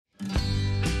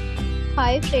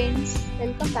Hi friends,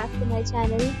 welcome back to my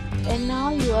channel. And now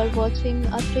you are watching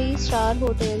a 3-star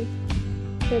hotel.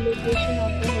 The location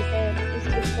of the hotel is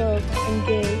superb and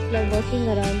guests love walking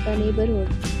around the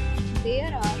neighborhood.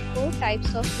 There are 4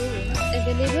 types of rooms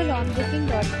available on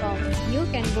booking.com. You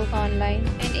can book online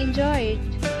and enjoy it.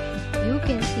 You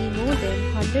can see more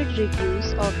than 100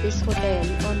 reviews of this hotel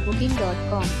on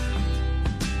booking.com.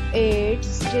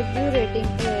 Its review rating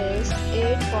is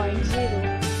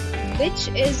 8.0, which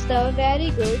is the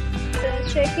very good. The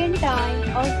check-in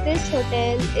time of this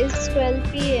hotel is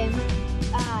 12 p.m.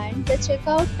 and the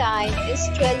checkout time is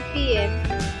 12 p.m.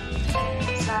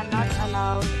 Pets are not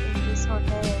allowed in this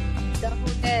hotel. The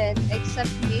hotel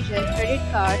accepts major credit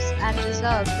cards and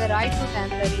reserves the right to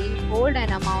temporarily hold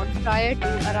an amount prior to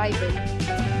arrival.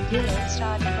 Guests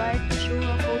are required to show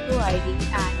a photo ID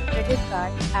and credit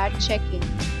card at check-in.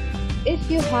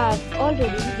 If you have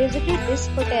already visited this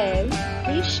hotel,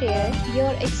 please share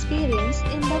your experience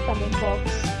in the comment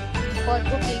box. For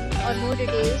booking or more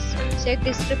details, check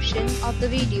description of the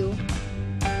video.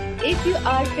 If you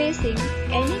are facing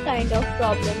any kind of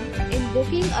problem in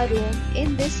booking a room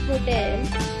in this hotel,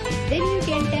 then you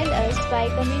can tell us by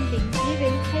commenting. We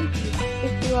will help you.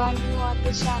 If you are new on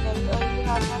this channel or you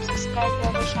have not subscribed to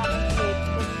our channel yet,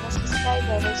 then you must subscribe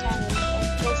to our channel and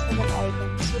press the bell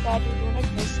icon so that you do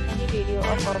not miss any video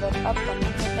of our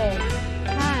upcoming hotel.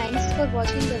 Thanks for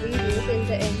watching the video till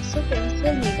the end. So friends,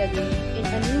 will meet again in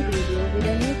a new video with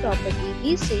a new property.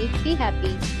 Be safe, be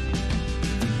happy.